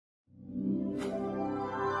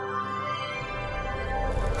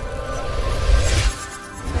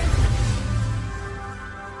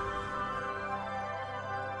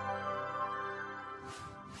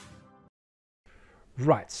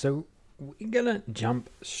Right, so we're gonna jump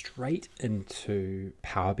straight into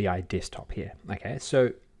Power BI desktop here. Okay,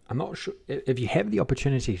 so I'm not sure if you have the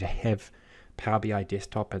opportunity to have Power BI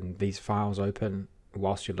desktop and these files open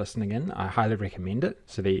whilst you're listening in. I highly recommend it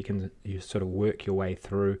so that you sort of work your way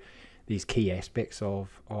through these key aspects of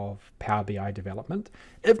Power BI development.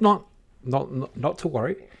 If not to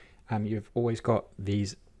worry. You've always got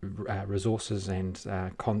these resources and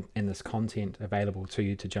this content available to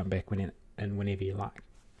you to jump back whenever you like.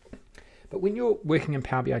 But when you're working in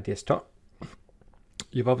Power BI desktop,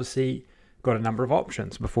 you've obviously got a number of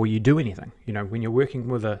options before you do anything. You know, when you're working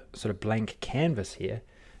with a sort of blank canvas here,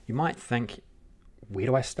 you might think, where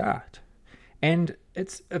do I start? And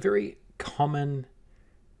it's a very common,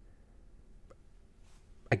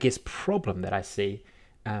 I guess, problem that I see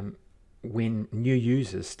when new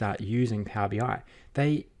users start using Power BI.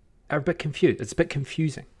 They are a bit confused. It's a bit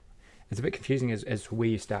confusing. It's a bit confusing as to where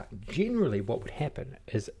you start. Generally, what would happen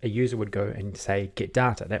is a user would go and say, get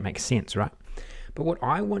data. That makes sense, right? But what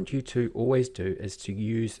I want you to always do is to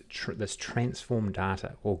use this transform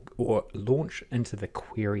data or launch into the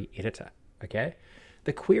query editor, okay?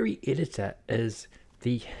 The query editor is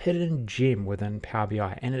the hidden gem within Power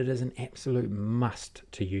BI, and it is an absolute must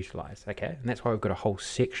to utilize, okay? And that's why we've got a whole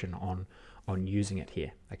section on using it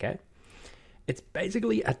here, okay? It's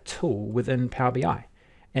basically a tool within Power BI.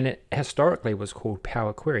 And it historically was called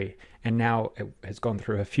Power Query, and now it has gone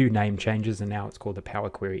through a few name changes, and now it's called the Power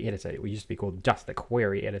Query Editor. It used to be called just the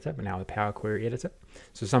Query Editor, but now the Power Query Editor.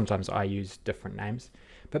 So sometimes I use different names.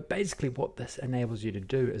 But basically what this enables you to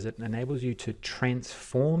do is it enables you to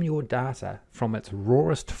transform your data from its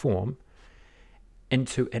rawest form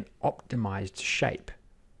into an optimized shape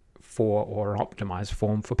or an optimized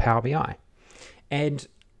form for Power BI. And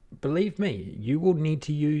believe me, you will need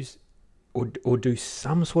to use or do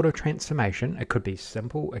some sort of transformation. It could be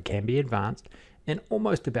simple, it can be advanced, and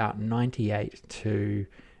almost about 98 to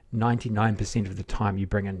 99% of the time you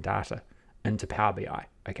bring in data into Power BI,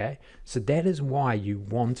 okay? So that is why you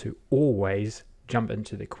want to always jump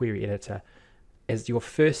into the query editor as your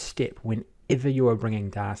first step whenever you are bringing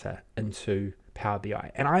data into Power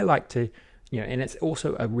BI. And I like to, and it's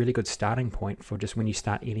also a really good starting point for just when you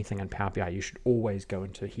start anything in Power BI, you should always go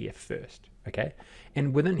into here first, okay?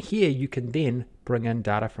 And within here, you can then bring in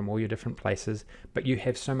data from all your different places, but you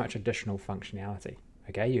have so much additional functionality,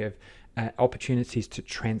 okay? You have opportunities to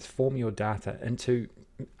transform your data into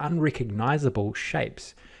unrecognizable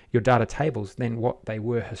shapes, your data tables, than what they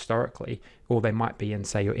were historically, or they might be in,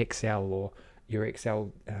 say, your Excel or your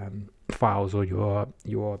Excel files or your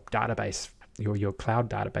database, your cloud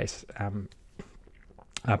database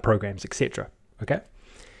programs, etc. Okay,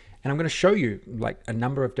 and I'm going to show you like a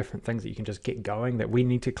number of different things that you can just get going that we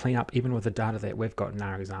need to clean up even with the data that we've got in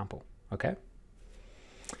our example. Okay,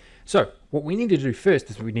 so what we need to do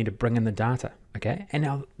first is we need to bring in the data. Okay, and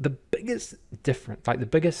now the biggest difference, like the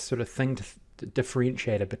biggest sort of thing to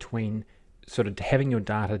differentiator between sort of having your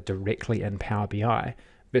data directly in Power BI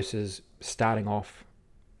versus starting off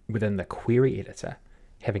within the query editor,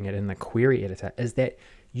 having it in the query editor, is that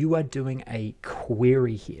you are doing a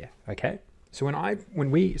query here, okay? So so I'm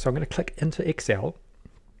going to click into Excel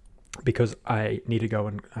because I need to go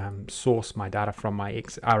and source my data from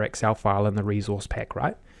our Excel file in the resource pack,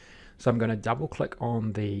 right? So I'm going to double click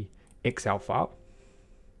on the Excel file,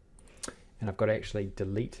 and I've got to actually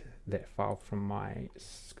delete that file from my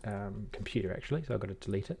computer actually, so I've got to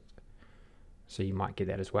delete it. So you might get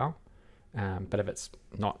that as well. But if it's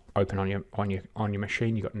not open on your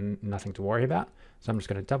machine, you've got nothing to worry about. So I'm just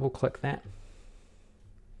going to double click that,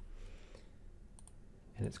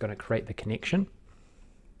 and it's going to create the connection.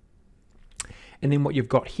 And then what you've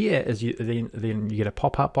got here is then you get a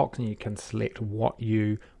pop-up box, and you can select what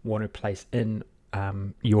you want to place in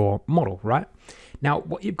your model, right? Now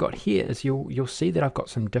what you've got here is you'll see that I've got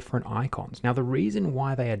some different icons. Now the reason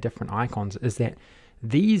why they are different icons is that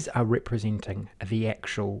these are representing the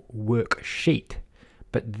actual worksheet,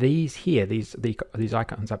 but these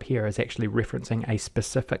icons up here is actually referencing a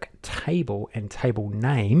specific table and table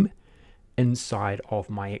name inside of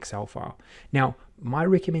my Excel file. Now, my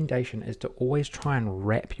recommendation is to always try and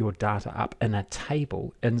wrap your data up in a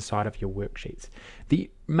table inside of your worksheets. The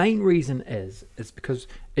main reason is because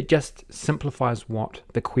it just simplifies what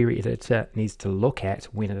the query editor needs to look at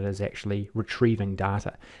when it is actually retrieving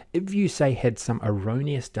data. If you say had some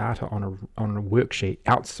erroneous data on a worksheet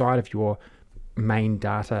outside of your main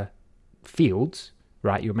data fields,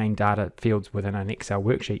 right, your main data fields within an Excel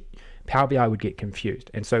worksheet, Power BI would get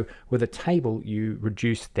confused. And so with a table, you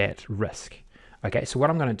reduce that risk. Okay, so what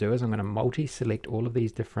I'm going to do is I'm going to multi-select all of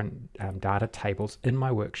these different data tables in my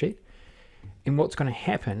worksheet. And what's going to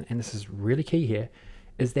happen, and this is really key here,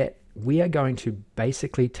 is that we are going to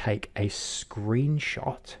basically take a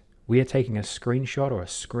screenshot. We are taking a screenshot or a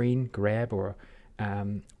screen grab or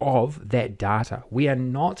of that data. We are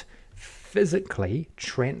not physically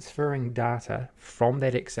transferring data from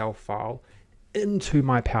that Excel file into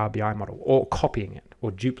my Power BI model, or copying it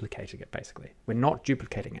or duplicating it. Basically, we're not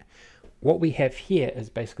duplicating it. What we have here is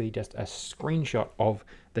basically just a screenshot of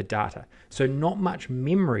the data. So not much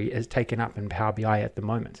memory is taken up in Power BI at the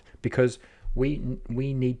moment, because we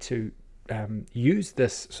need to use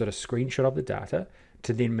this sort of screenshot of the data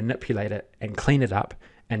to then manipulate it and clean it up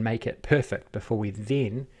and make it perfect before we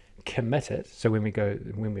then commit it. So when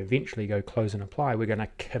we eventually go close and apply, we're going to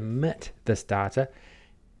commit this data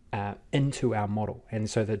into our model, and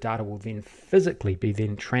so the data will then physically be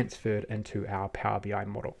then transferred into our Power BI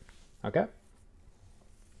model. Okay,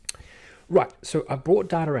 right. So I brought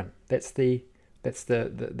data in. That's the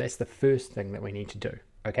first thing that we need to do.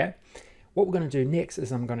 Okay, what we're going to do next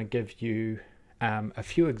is I'm going to give you a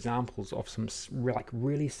few examples of some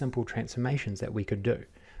really simple transformations that we could do.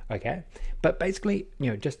 Okay, but basically,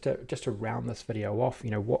 just to round this video off,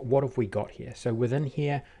 what have we got here? So within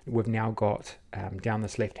here, we've now got down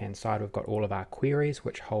this left-hand side, we've got all of our queries,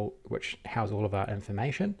 which house all of our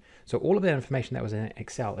information. So all of that information that was in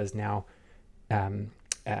Excel is now,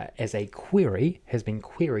 as a query, has been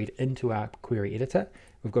queried into our query editor.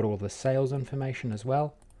 We've got all the sales information as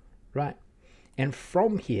well, right? And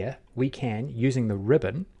from here, we can, using the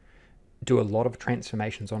ribbon, do a lot of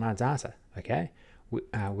transformations on our data. Okay.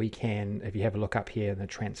 We can, if you have a look up here in the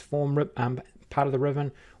transform part of the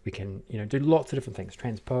ribbon, we can do lots of different things: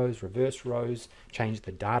 transpose, reverse rows, change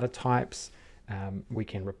the data types. We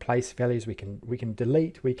can replace values. We can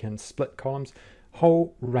delete. We can split columns.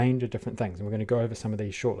 Whole range of different things, and we're going to go over some of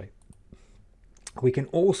these shortly. We can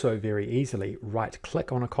also very easily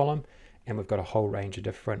right-click on a column, and we've got a whole range of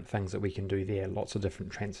different things that we can do there. Lots of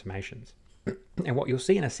different transformations. And what you'll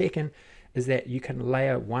see in a second is that you can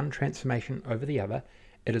layer one transformation over the other.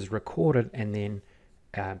 It is recorded, and then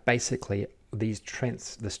basically this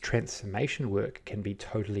transformation work can be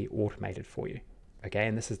totally automated for you. Okay,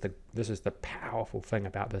 and this is the powerful thing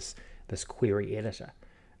about this query editor,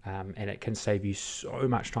 and it can save you so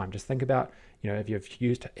much time. Just think about if you've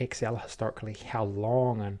used Excel historically, how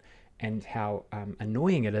long and how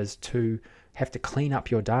annoying it is to have to clean up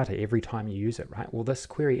your data every time you use it, right? Well, this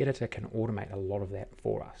query editor can automate a lot of that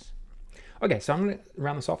for us. Okay, so I'm going to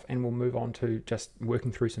round this off, and we'll move on to just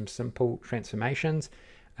working through some simple transformations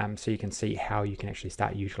so you can see how you can actually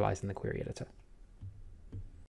start utilizing the query editor.